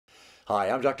Hi,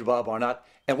 I'm Dr. Bob Arnott,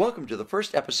 and welcome to the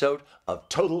first episode of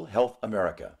Total Health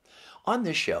America. On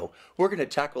this show, we're going to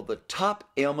tackle the top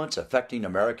ailments affecting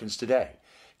Americans today: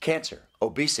 cancer,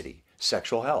 obesity,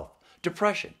 sexual health,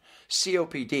 depression,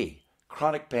 COPD,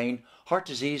 chronic pain, heart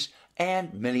disease,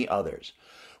 and many others.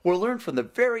 We'll learn from the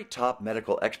very top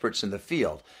medical experts in the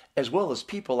field, as well as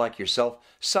people like yourself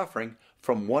suffering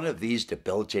from one of these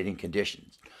debilitating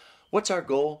conditions. What's our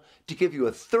goal? To give you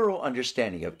a thorough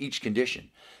understanding of each condition,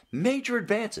 major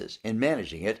advances in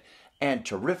managing it, and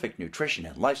terrific nutrition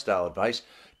and lifestyle advice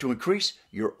to increase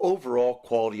your overall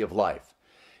quality of life.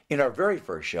 In our very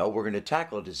first show, we're going to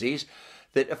tackle a disease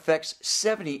that affects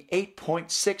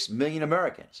 78.6 million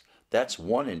Americans. That's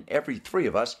 1 in every 3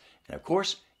 of us, and of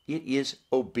course, it is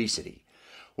obesity.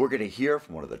 We're going to hear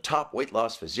from one of the top weight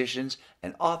loss physicians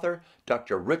and author,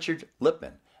 Dr. Richard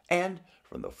Lipman, and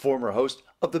from the former host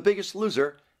of The Biggest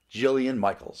Loser, Jillian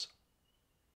Michaels.